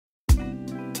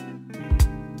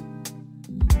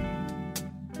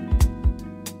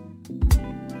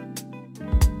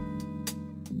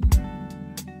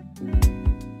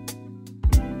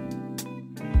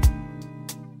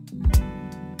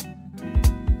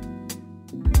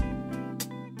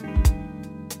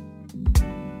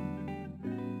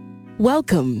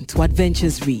Welcome to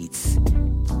Adventures Reads.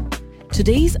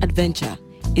 Today's adventure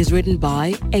is written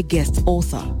by a guest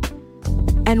author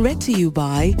and read to you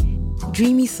by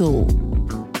Dreamy Soul.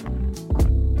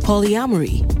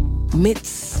 Polyamory,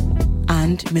 Myths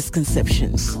and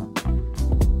Misconceptions.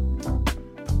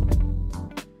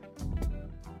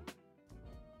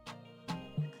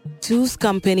 Two's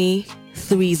company,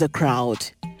 three's a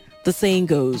crowd. The saying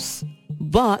goes,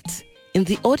 but in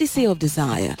the Odyssey of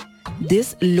Desire,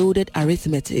 this loaded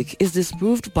arithmetic is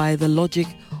disproved by the logic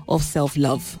of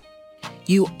self-love.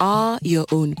 You are your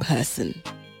own person.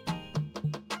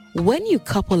 When you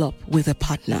couple up with a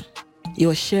partner, you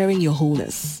are sharing your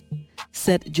wholeness,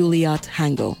 said Juliet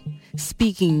Hangel,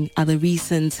 speaking at the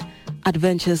recent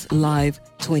Adventures Live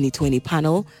 2020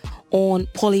 panel on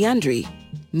polyandry,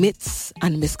 myths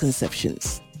and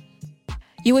misconceptions.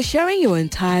 You are sharing your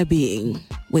entire being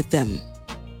with them,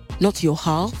 not your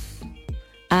half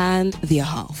and their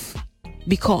half.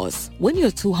 Because when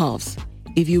you're two halves,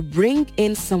 if you bring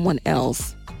in someone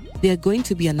else, there's going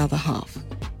to be another half.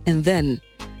 And then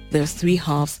there's three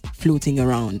halves floating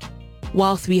around.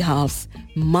 While three halves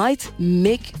might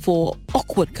make for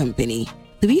awkward company,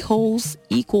 three wholes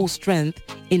equal strength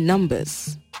in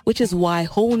numbers, which is why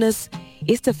wholeness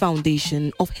is the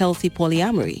foundation of healthy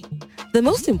polyamory. The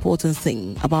most important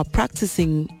thing about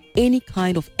practicing any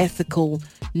kind of ethical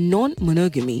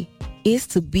non-monogamy is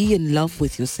to be in love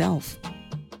with yourself.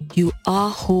 You are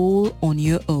whole on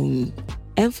your own,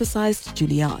 emphasized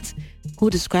Juliet, who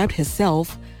described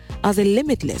herself as a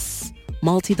limitless,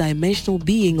 multidimensional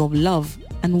being of love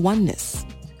and oneness.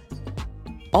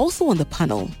 Also on the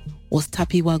panel was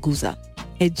Tapiwa Guza,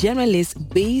 a journalist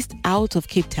based out of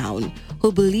Cape Town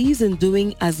who believes in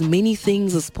doing as many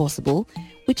things as possible,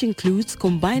 which includes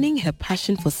combining her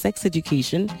passion for sex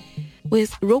education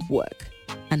with rope work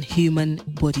and human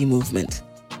body movement.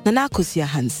 Nana Kosia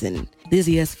Hansen, this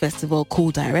year's festival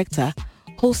co-director,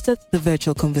 hosted the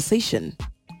virtual conversation.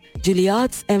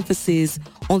 Juliet's emphasis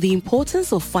on the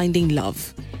importance of finding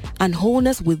love and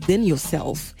wholeness within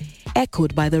yourself,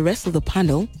 echoed by the rest of the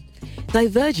panel,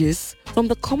 diverges from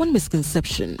the common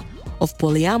misconception of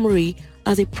polyamory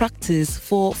as a practice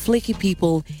for flaky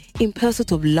people in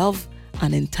pursuit of love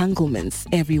and entanglements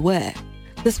everywhere.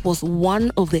 This was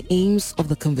one of the aims of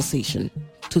the conversation,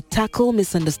 to tackle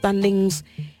misunderstandings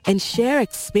and share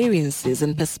experiences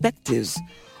and perspectives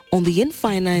on the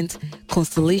infinite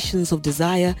constellations of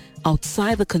desire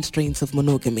outside the constraints of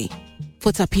monogamy.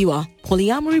 For Tapiwa,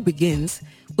 polyamory begins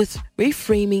with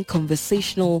reframing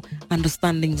conversational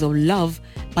understandings of love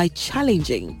by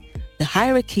challenging the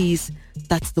hierarchies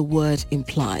that the word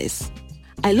implies.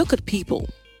 I look at people,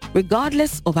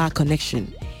 regardless of our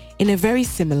connection, in a very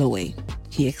similar way,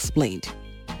 he explained.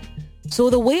 So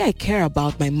the way I care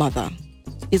about my mother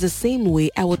is the same way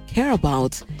I would care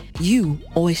about you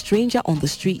or a stranger on the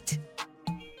street.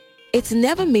 It's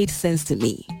never made sense to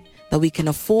me that we can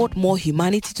afford more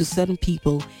humanity to certain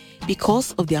people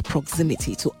because of their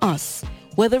proximity to us,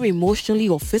 whether emotionally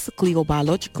or physically or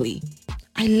biologically.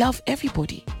 I love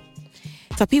everybody.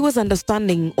 Tapiwa's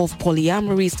understanding of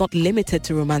polyamory is not limited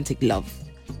to romantic love.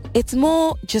 It's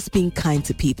more just being kind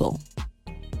to people.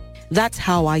 That's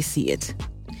how I see it.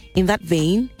 In that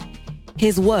vein,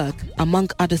 his work, among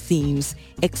other themes,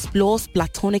 explores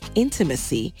platonic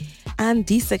intimacy and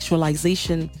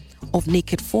desexualization of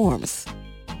naked forms.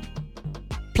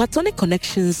 Platonic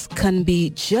connections can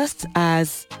be just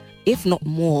as, if not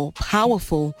more,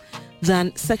 powerful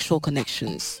than sexual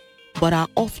connections, but are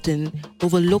often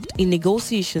overlooked in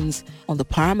negotiations on the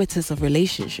parameters of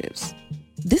relationships.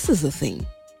 This is the thing,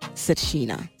 said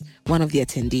Sheena, one of the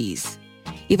attendees.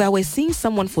 If I were seeing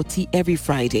someone for tea every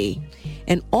Friday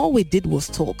and all we did was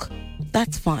talk,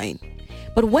 that's fine.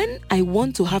 But when I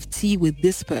want to have tea with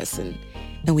this person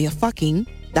and we are fucking,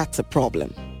 that's a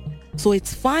problem. So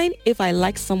it's fine if I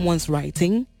like someone's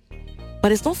writing,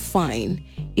 but it's not fine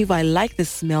if I like the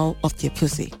smell of their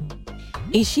pussy.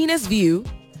 In Sheena's view,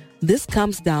 this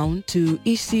comes down to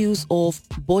issues of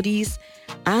bodies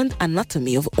and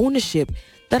anatomy of ownership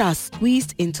that are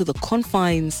squeezed into the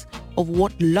confines of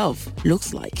what love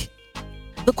looks like.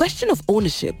 The question of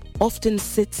ownership often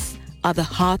sits at the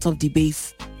heart of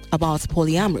debates about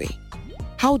polyamory.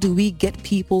 How do we get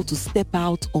people to step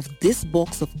out of this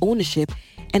box of ownership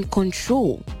and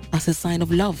control as a sign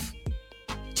of love?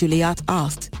 Juliet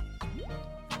asked.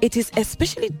 It is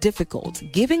especially difficult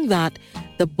given that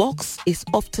the box is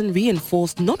often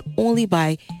reinforced not only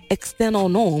by external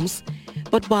norms,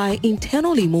 but by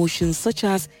internal emotions such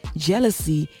as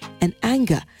jealousy and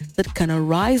anger that can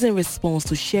arise in response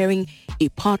to sharing a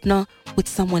partner with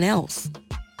someone else.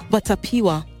 But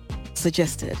Tapiwa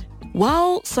suggested,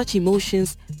 While such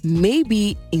emotions may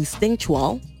be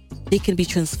instinctual, they can be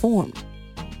transformed.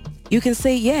 You can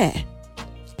say, yeah,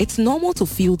 it's normal to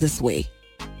feel this way.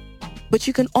 But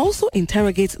you can also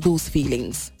interrogate those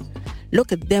feelings.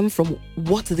 Look at them from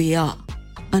what they are.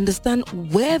 Understand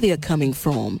where they are coming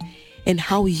from and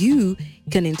how you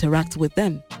can interact with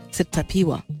them.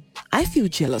 Siptapiwa. I feel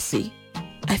jealousy.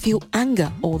 I feel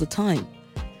anger all the time.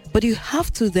 But you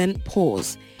have to then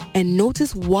pause and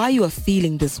notice why you are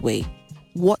feeling this way,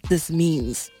 what this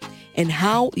means, and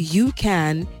how you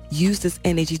can use this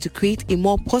energy to create a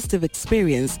more positive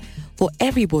experience for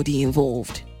everybody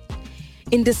involved.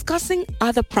 In discussing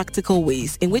other practical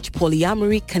ways in which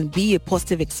polyamory can be a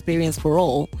positive experience for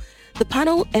all, the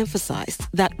panel emphasized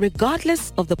that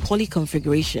regardless of the poly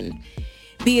configuration,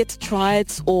 be it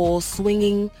triads or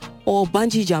swinging or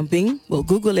bungee jumping, well,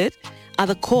 Google it, at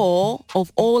the core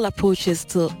of all approaches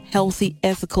to healthy,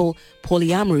 ethical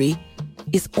polyamory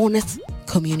is honest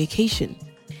communication.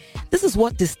 This is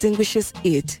what distinguishes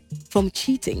it from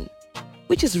cheating,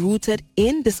 which is rooted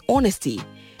in dishonesty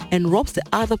and robs the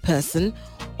other person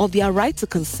of their right to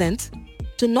consent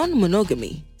to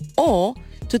non-monogamy or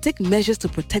to take measures to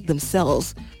protect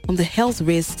themselves from the health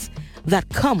risks that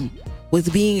come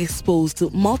with being exposed to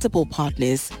multiple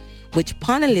partners, which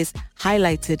panelists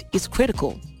highlighted is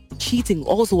critical. Cheating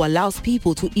also allows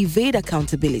people to evade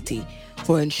accountability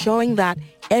for ensuring that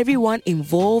everyone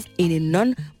involved in a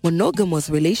non-monogamous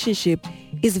relationship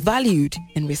is valued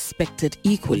and respected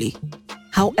equally.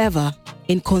 However,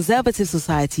 in conservative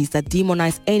societies that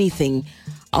demonize anything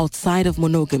outside of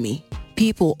monogamy,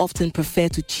 people often prefer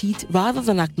to cheat rather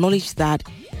than acknowledge that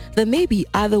there may be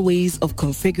other ways of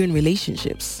configuring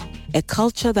relationships, a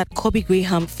culture that Kobe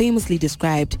Graham famously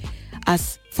described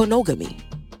as phonogamy.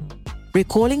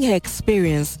 Recalling her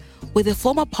experience with a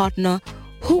former partner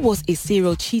who was a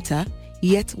serial cheater,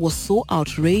 yet was so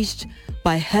outraged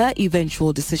by her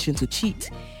eventual decision to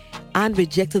cheat and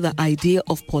rejected the idea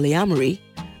of polyamory,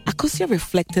 Akosia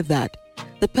reflected that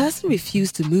the person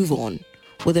refused to move on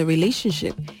with a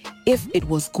relationship if it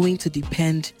was going to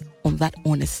depend on that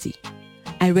honesty.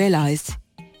 I realized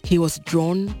he was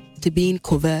drawn to being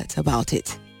covert about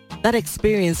it. That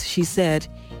experience, she said,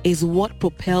 is what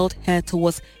propelled her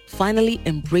towards finally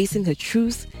embracing her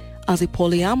truth as a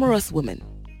polyamorous woman.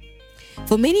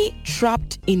 For many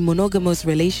trapped in monogamous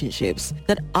relationships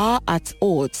that are at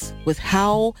odds with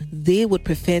how they would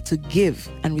prefer to give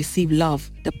and receive love,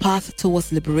 the path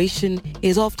towards liberation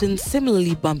is often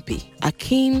similarly bumpy,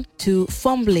 akin to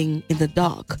fumbling in the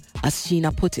dark, as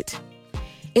Sheena put it.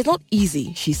 It's not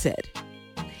easy, she said.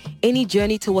 Any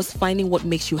journey towards finding what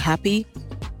makes you happy,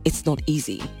 it's not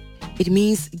easy. It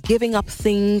means giving up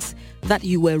things that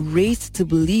you were raised to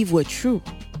believe were true.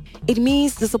 It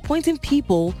means disappointing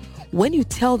people when you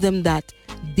tell them that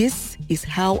this is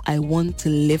how I want to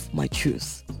live my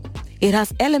truth. It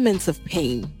has elements of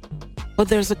pain, but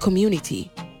there's a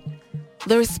community.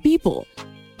 There's people.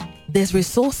 There's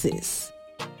resources,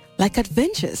 like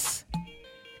adventures,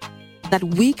 that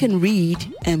we can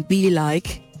read and be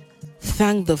like,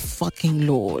 thank the fucking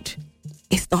Lord.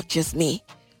 It's not just me.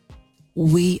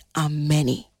 We are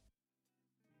many.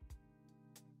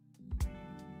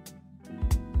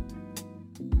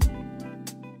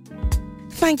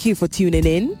 Thank you for tuning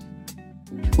in.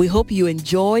 We hope you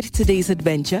enjoyed today's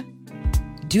adventure.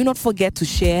 Do not forget to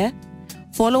share.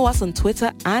 Follow us on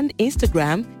Twitter and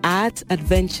Instagram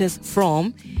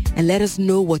 @AdventuresFrom and let us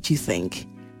know what you think.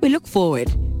 We look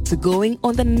forward to going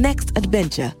on the next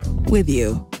adventure with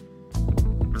you.